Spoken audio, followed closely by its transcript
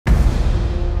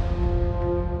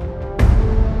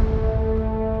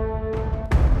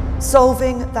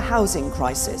Solving the housing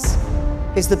crisis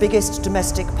is the biggest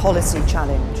domestic policy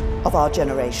challenge of our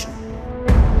generation.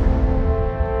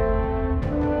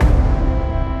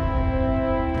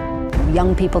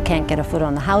 Young people can't get a foot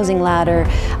on the housing ladder.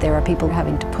 There are people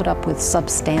having to put up with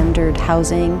substandard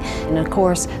housing, and of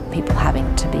course, people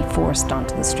having to be forced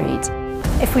onto the streets.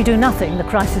 If we do nothing, the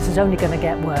crisis is only going to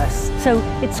get worse. So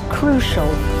it's crucial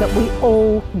that we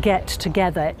all get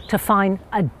together to find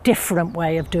a different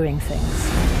way of doing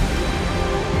things.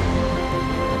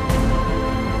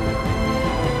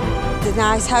 The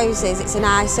nice houses, it's a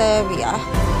nice area.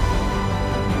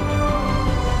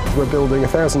 We're building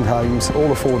 1,000 homes, all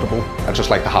affordable. I just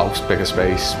like the house, bigger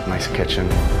space, nicer kitchen.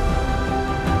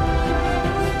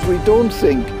 We don't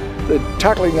think that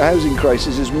tackling the housing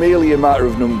crisis is merely a matter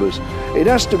of numbers. It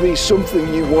has to be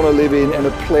something you want to live in and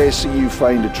a place that you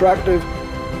find attractive.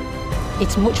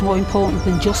 It's much more important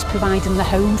than just providing the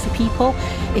home for people.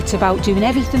 It's about doing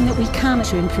everything that we can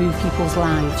to improve people's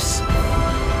lives.